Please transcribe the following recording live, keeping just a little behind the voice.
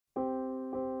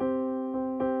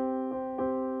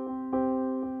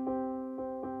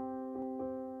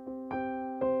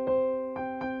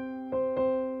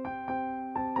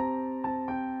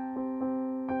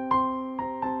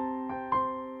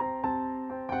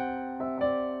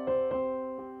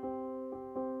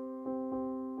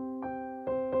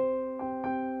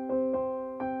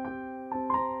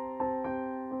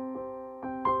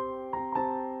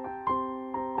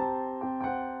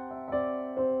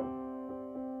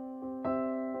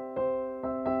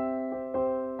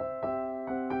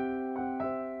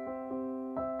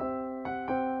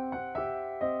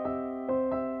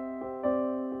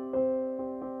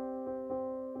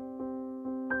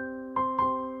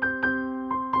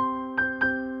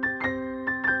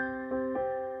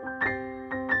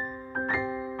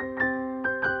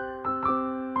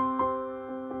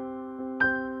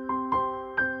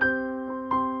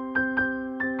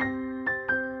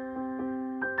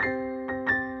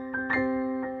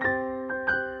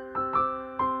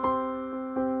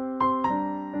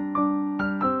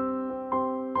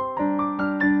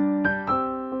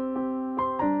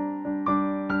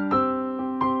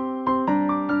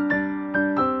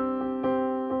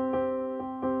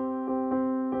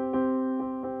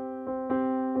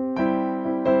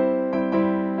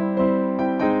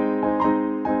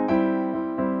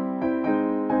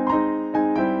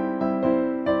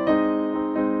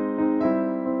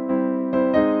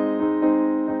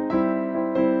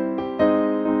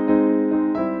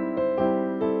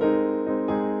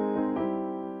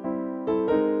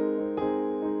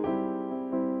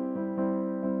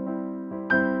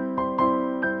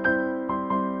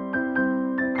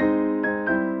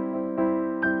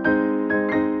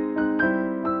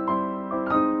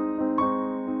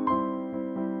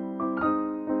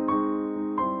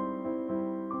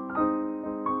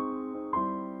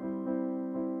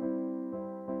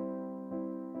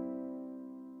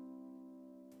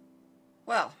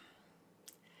Well,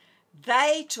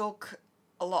 they took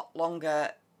a lot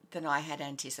longer than I had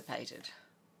anticipated.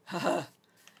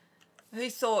 Who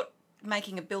thought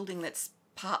making a building that's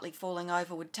partly falling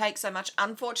over would take so much?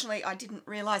 Unfortunately, I didn't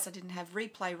realise I didn't have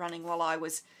replay running while I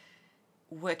was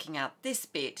working out this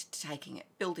bit, taking it,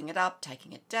 building it up,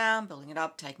 taking it down, building it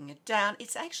up, taking it down.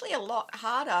 It's actually a lot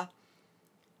harder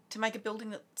to make a building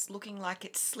that's looking like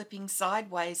it's slipping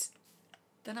sideways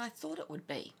than I thought it would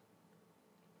be.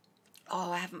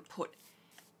 Oh, I haven't put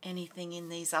anything in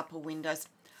these upper windows.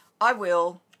 I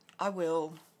will.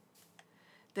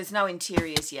 There's no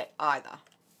interiors yet either.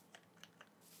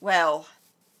 Well,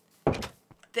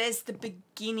 there's the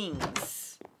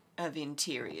beginnings of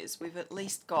interiors. We've at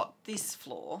least got this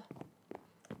floor,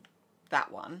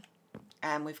 that one,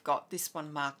 and we've got this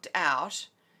one marked out.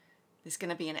 There's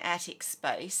going to be an attic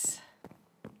space.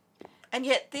 And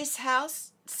yet this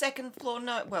house, second floor,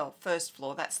 no, well, first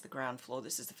floor, that's the ground floor.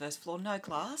 This is the first floor, no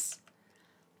glass.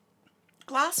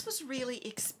 Glass was really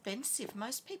expensive.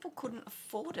 Most people couldn't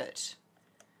afford it.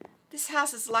 This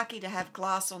house is lucky to have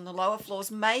glass on the lower floors.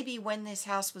 Maybe when this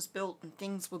house was built and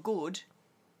things were good,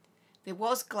 there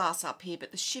was glass up here,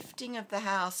 but the shifting of the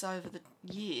house over the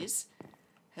years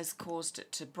has caused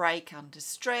it to break under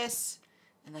stress,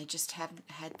 and they just haven't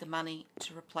had the money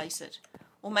to replace it.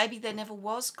 Or maybe there never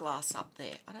was glass up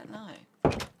there. I don't know.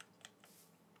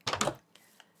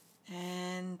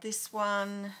 And this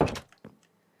one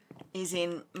is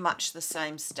in much the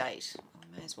same state.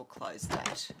 I may as well close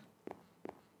that.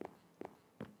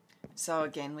 So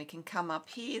again, we can come up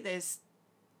here. There's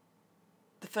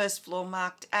the first floor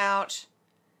marked out,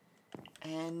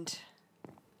 and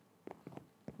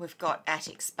we've got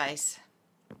attic space.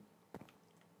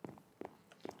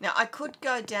 Now I could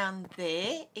go down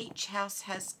there. Each house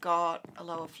has got a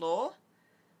lower floor.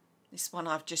 This one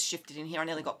I've just shifted in here. I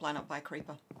nearly got blown up by a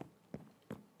creeper.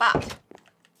 But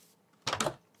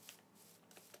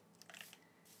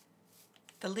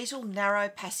the little narrow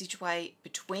passageway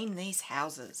between these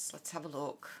houses. Let's have a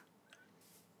look.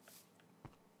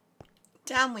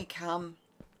 Down we come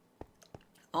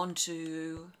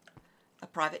onto a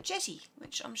private jetty,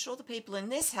 which I'm sure the people in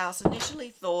this house initially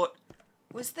thought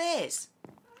was theirs.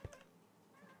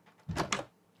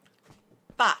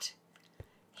 But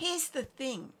here's the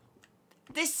thing.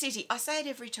 This city, I say it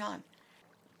every time,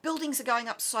 buildings are going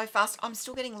up so fast, I'm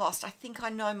still getting lost. I think I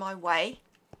know my way.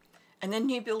 And then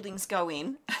new buildings go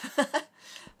in.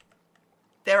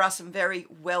 There are some very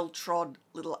well-trod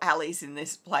little alleys in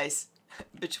this place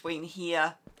between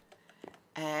here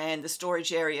and the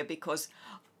storage area because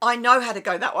I know how to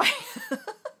go that way.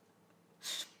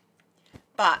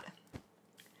 But,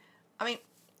 I mean,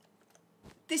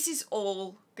 this is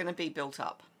all going to be built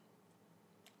up.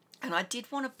 And I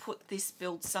did want to put this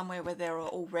build somewhere where there are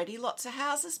already lots of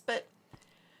houses, but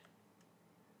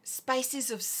space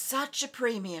is of such a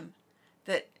premium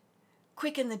that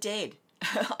quicken the dead.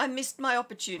 I missed my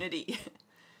opportunity.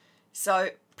 So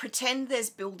pretend there's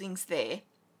buildings there,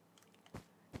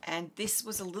 and this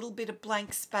was a little bit of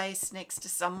blank space next to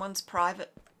someone's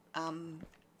private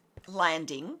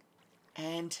landing,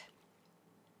 and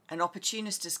an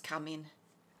opportunist has come in.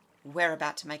 We're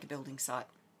about to make a building site.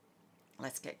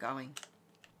 Let's get going.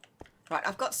 Right,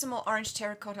 I've got some more orange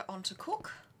terracotta on to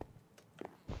cook.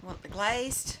 Want the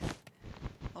glazed.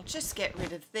 I'll just get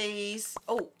rid of these.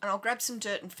 Oh, and I'll grab some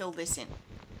dirt and fill this in.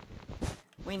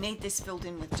 We need this filled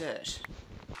in with dirt.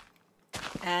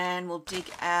 And we'll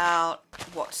dig out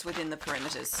what's within the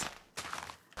perimeters.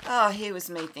 Oh, here was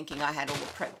me thinking I had all the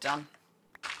prep done.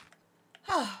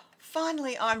 Oh,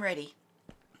 finally I'm ready.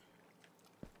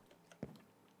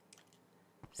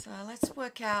 So let's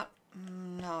work out.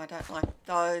 No, I don't like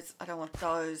those. I don't want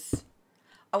those.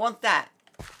 I want that.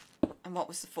 And what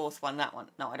was the fourth one? That one.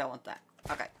 No, I don't want that.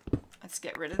 Okay, let's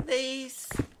get rid of these.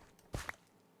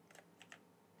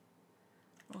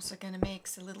 Also going to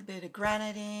mix a little bit of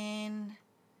granite in.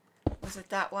 Was it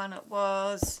that one? It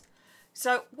was.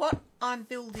 So what I'm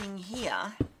building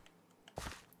here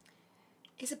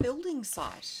is a building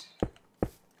site.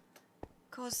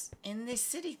 Because in this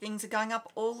city, things are going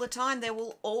up all the time. There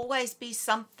will always be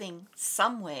something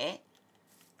somewhere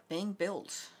being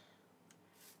built.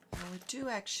 Now we do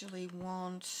actually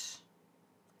want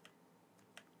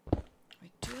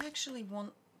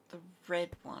the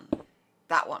red one.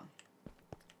 That one.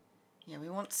 Yeah, we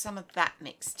want some of that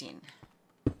mixed in.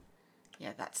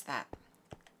 Yeah, that's that.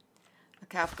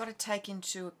 Okay, I've got to take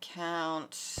into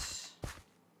account,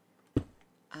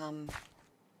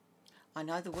 I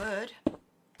know the word.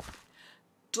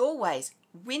 Doorways,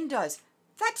 windows.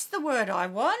 That's the word I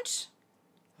want.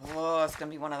 Oh, it's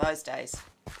going to be one of those days.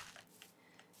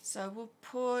 So we'll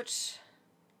put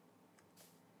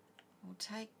we'll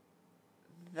take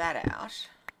that out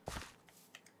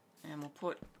and we'll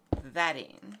put that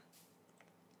in,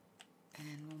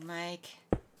 and we'll make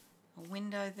a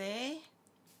window there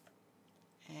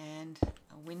and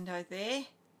a window there.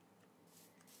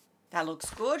 That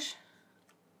looks good.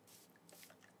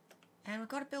 And we've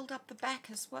got to build up the back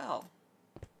as well.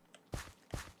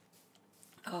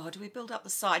 Oh, do we build up the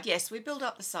side? Yes, we build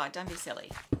up the side. Don't be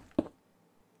silly.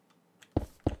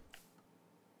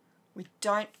 We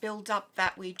don't build up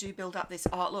that. We do build up this.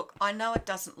 Oh, look, I know it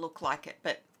doesn't look like it,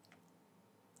 but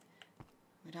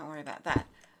we don't worry about that.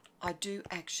 I do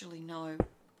actually know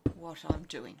what I'm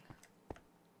doing.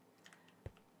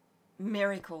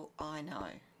 Miracle, I know.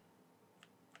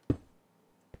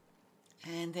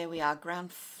 And there we are,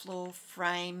 ground floor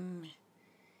frame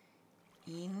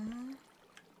in,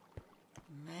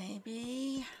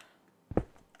 maybe.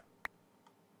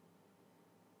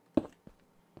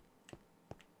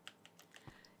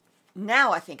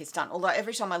 Now I think it's done, although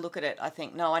every time I look at it, I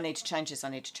think, no, I need to change this, I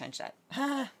need to change that.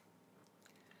 All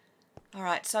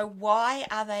right, so why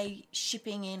are they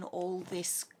shipping in all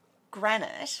this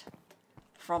granite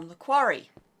from the quarry?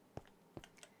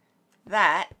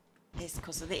 That is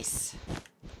because of this.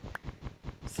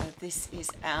 So this is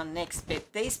our next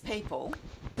bit. These people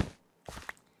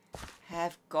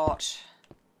have got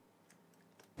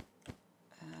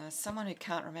someone who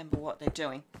can't remember what they're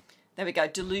doing. There we go,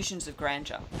 delusions of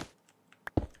grandeur.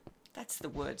 That's the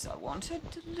words I wanted,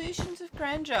 delusions of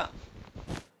grandeur.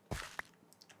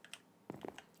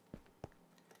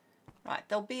 Right,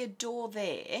 there'll be a door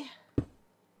there.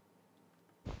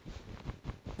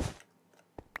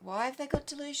 Why have they got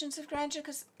delusions of grandeur?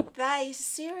 Because they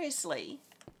seriously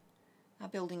are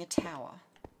building a tower.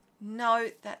 No,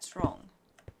 that's wrong.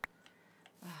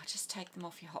 Oh, just take them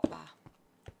off your hotbar.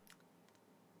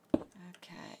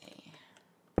 Okay.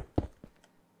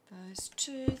 Those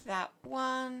two, that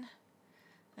one,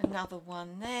 another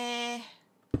one there.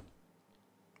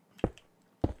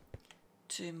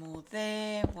 Two more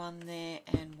there, one there,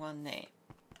 and one there.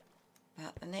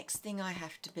 But the next thing I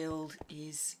have to build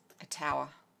is a tower.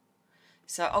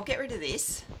 So I'll get rid of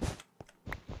this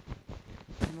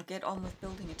and we'll get on with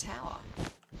building a tower.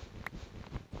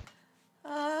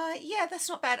 Yeah, that's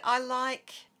not bad. I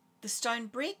like the stone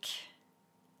brick.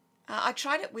 I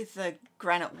tried it with the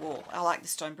granite wall. I like the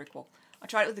stone brick wall. I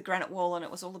tried it with the granite wall and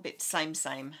it was all a bit same.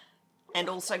 And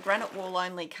also granite wall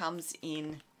only comes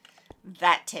in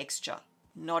that texture,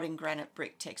 not in granite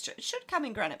brick texture. It should come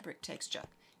in granite brick texture.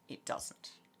 It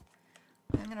doesn't.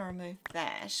 I'm going to remove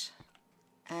that.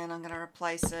 And I'm going to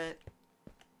replace it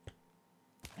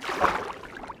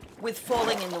with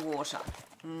falling in the water.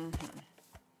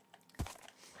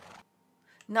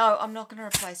 No, I'm not going to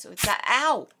replace it with that.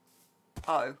 Ow!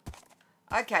 Oh.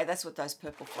 Okay, that's what those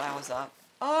purple flowers are.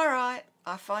 All right,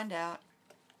 I find out.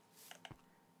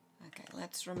 Okay,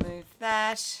 let's remove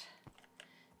that.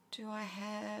 Do I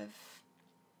have...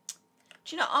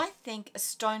 Do you know, I think a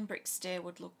stone brick stair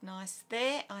would look nice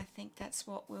there. I think that's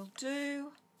what we'll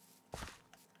do.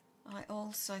 I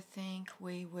also think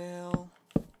we will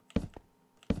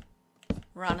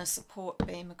run a support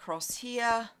beam across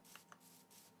here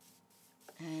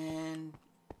and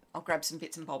I'll grab some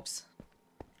bits and bobs.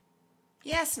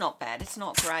 Yeah, it's not bad. It's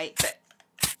not great, but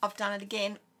I've done it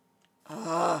again.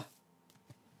 Ugh.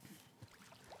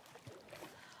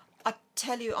 I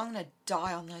tell you, I'm going to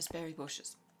die on those berry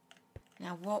bushes.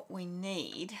 Now what we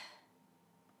need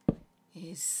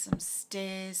is some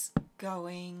stairs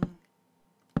going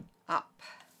up.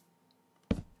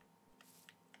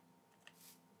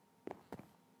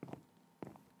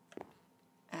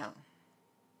 Oh.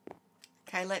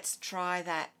 Okay, let's try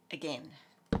that again.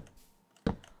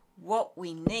 What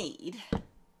we need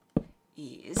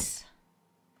is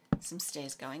some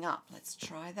stairs going up. Let's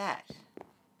try that.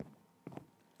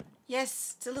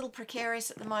 Yes, it's a little precarious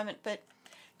at the moment, but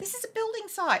this is a building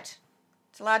site.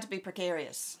 It's allowed to be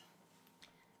precarious.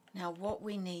 Now what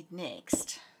we need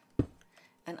next,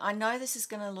 and I know this is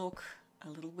going to look a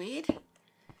little weird,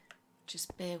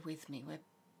 just bear with me. We're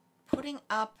putting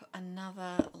up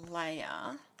another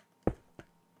layer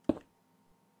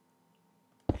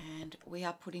and we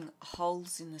are putting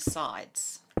holes in the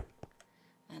sides,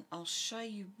 and I'll show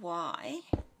you why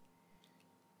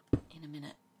in a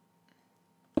minute.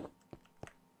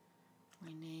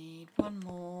 We need one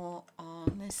more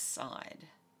on this side.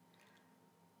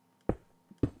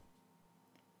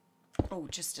 Oh,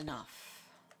 just enough.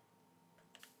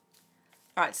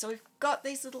 Alright, so we've got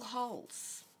these little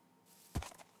holes.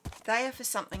 They are for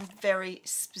something very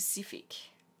specific.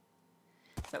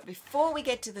 But before we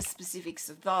get to the specifics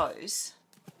of those,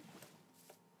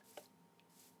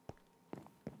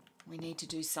 we need to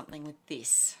do something with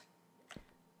this.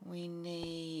 We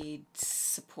need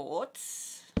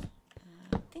supports.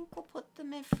 I think we'll put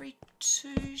them every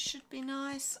 2 should be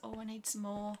nice. Oh, I need some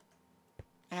more.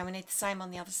 And we need the same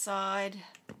on the other side.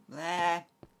 There.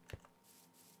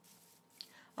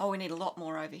 Oh, we need a lot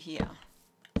more over here.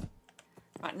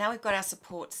 Right, now we've got our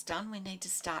supports done, we need to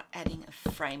start adding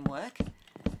a framework.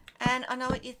 And I know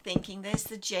what you're thinking, there's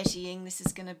the jettying. This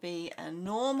is going to be a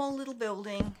normal little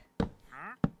building.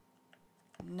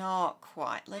 Not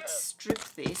quite. Let's strip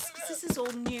this, because this is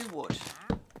all new wood.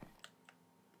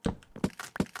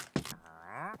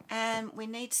 And we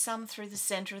need some through the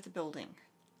centre of the building.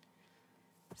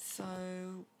 So,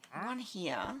 one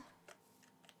here.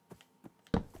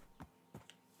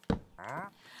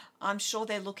 I'm sure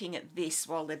they're looking at this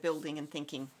while they're building and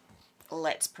thinking,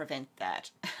 let's prevent that.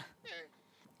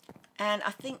 And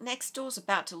I think next door's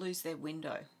about to lose their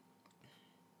window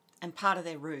and part of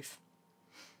their roof.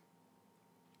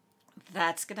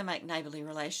 That's going to make neighbourly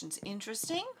relations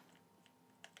interesting.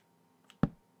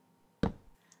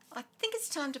 I think it's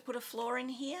time to put a floor in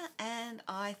here, and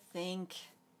I think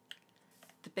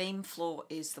the beam floor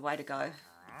is the way to go.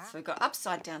 So we've got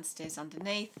upside down stairs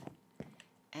underneath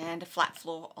and a flat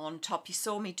floor on top. You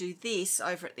saw me do this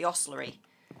over at the ossuary.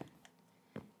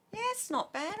 Yeah, it's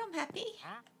not bad. I'm happy.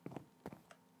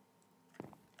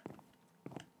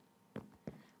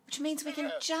 Which means we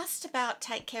can just about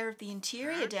take care of the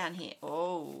interior down here.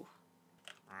 Oh,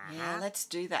 yeah, let's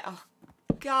do that. Oh,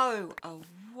 go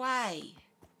away.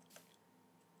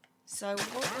 So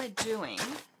what we're doing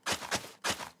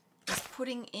is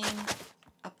putting in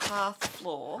a path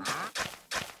floor,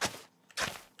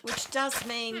 which does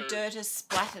mean dirt has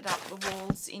splattered up the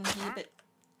walls in here, but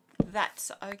that's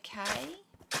okay.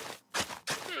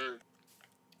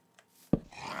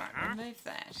 Alright, remove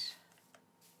that.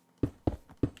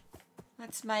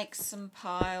 Let's make some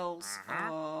piles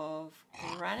of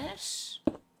granite.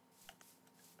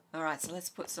 Alright, so let's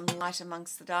put some light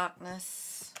amongst the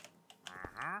darkness.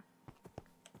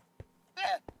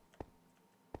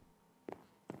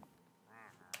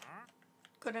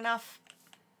 Good enough.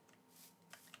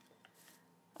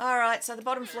 Alright, so the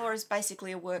bottom floor is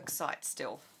basically a work site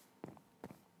still.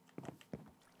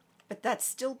 But that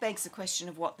still begs the question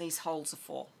of what these holes are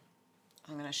for.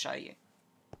 I'm going to show you.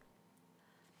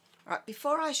 Alright,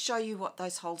 before I show you what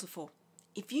those holes are for,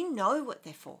 if you know what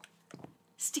they're for,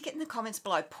 stick it in the comments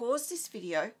below. Pause this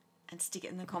video and stick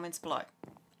it in the comments below.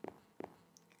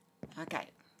 Okay.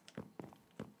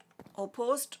 All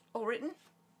paused, all written.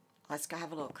 Let's go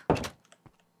have a look.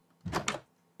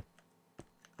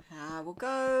 We'll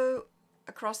go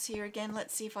across here again.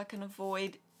 Let's see if I can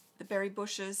avoid the berry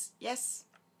bushes. Yes.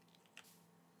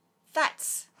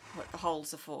 That's what the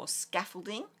holes are for.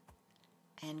 Scaffolding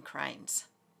and cranes.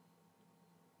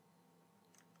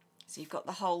 So you've got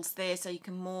the holes there so you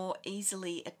can more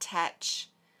easily attach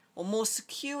or more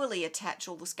securely attach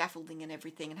all the scaffolding and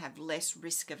everything and have less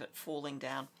risk of it falling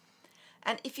down.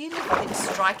 And if you live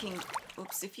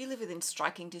within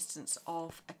striking distance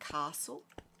of a castle,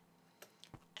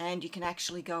 and you can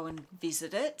actually go and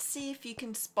visit it, see if you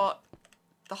can spot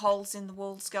the holes in the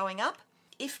walls going up.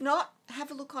 If not,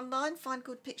 have a look online, find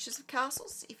good pictures of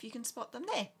castles if you can spot them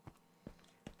there.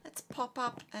 Let's pop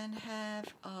up and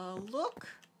have a look.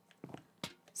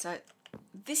 So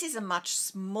this is a much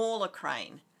smaller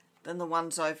crane than the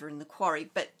ones over in the quarry,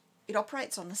 but it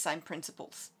operates on the same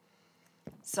principles.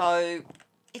 So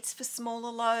it's for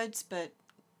smaller loads, but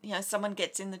you know, someone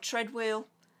gets in the tread wheel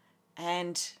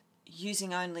and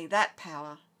using only that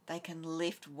power, they can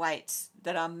lift weights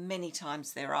that are many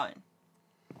times their own.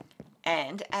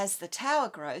 And as the tower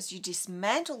grows, you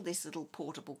dismantle this little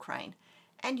portable crane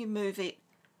and you move it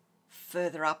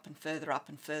further up and further up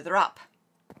and further up.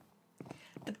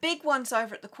 The big ones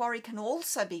over at the quarry can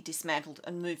also be dismantled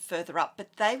and moved further up,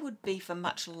 but they would be for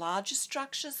much larger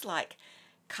structures like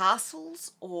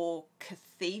castles or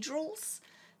cathedrals,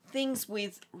 things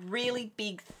with really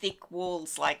big thick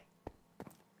walls. Like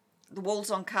the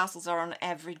walls on castles are on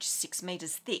average 6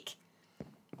 meters thick.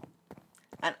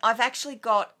 And I've actually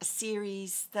got a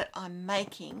series that I'm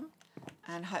making,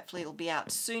 and hopefully it'll be out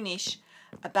soonish,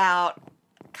 about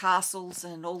castles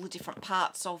and all the different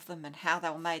parts of them and how they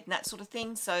were made and that sort of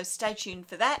thing. So stay tuned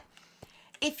for that.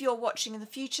 If you're watching in the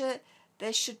future,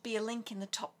 there should be a link in the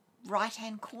top right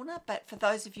hand corner, but for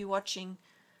those of you watching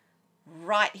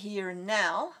right here and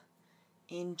now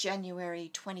in January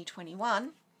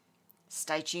 2021,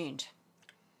 stay tuned.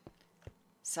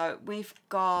 So we've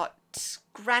got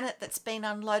granite that's been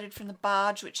unloaded from the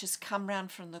barge, which has come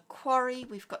round from the quarry.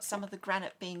 We've got some of the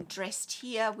granite being dressed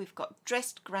here. We've got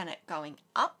dressed granite going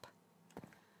up.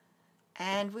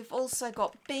 And we've also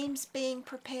got beams being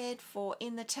prepared for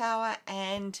in the tower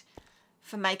and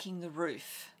for making the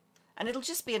roof. And it'll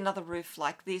just be another roof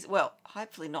like this. Well,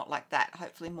 hopefully not like that.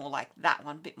 Hopefully more like that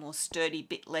one. A bit more sturdy,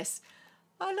 bit less.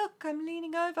 Oh, look, I'm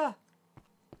leaning over.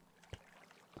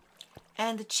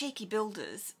 And the cheeky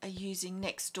builders are using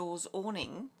next door's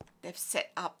awning. They've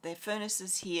set up their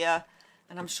furnaces here,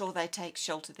 and I'm sure they take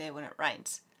shelter there when it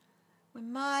rains. We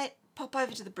might pop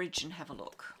over to the bridge and have a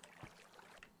look.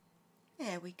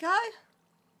 There we go.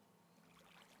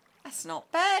 That's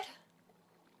not bad.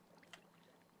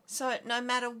 So no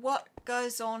matter what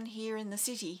goes on here in the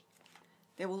city,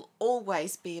 there will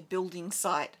always be a building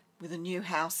site with a new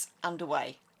house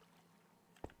underway.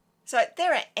 So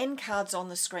there are end cards on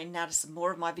the screen now to some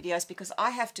more of my videos, because I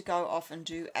have to go off and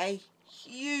do a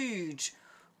huge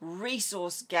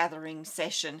resource gathering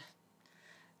session,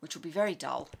 which will be very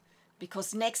dull,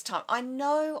 because next time, I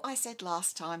know I said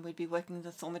last time we'd be working in the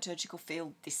thaumaturgical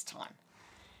field this time.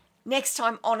 Next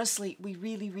time, honestly, we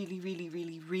really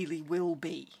will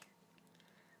be.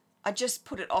 I just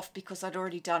put it off because I'd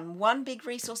already done one big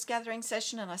resource gathering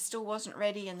session and I still wasn't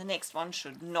ready, and the next one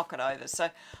should knock it over. So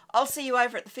I'll see you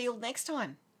over at the field next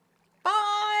time. Bye!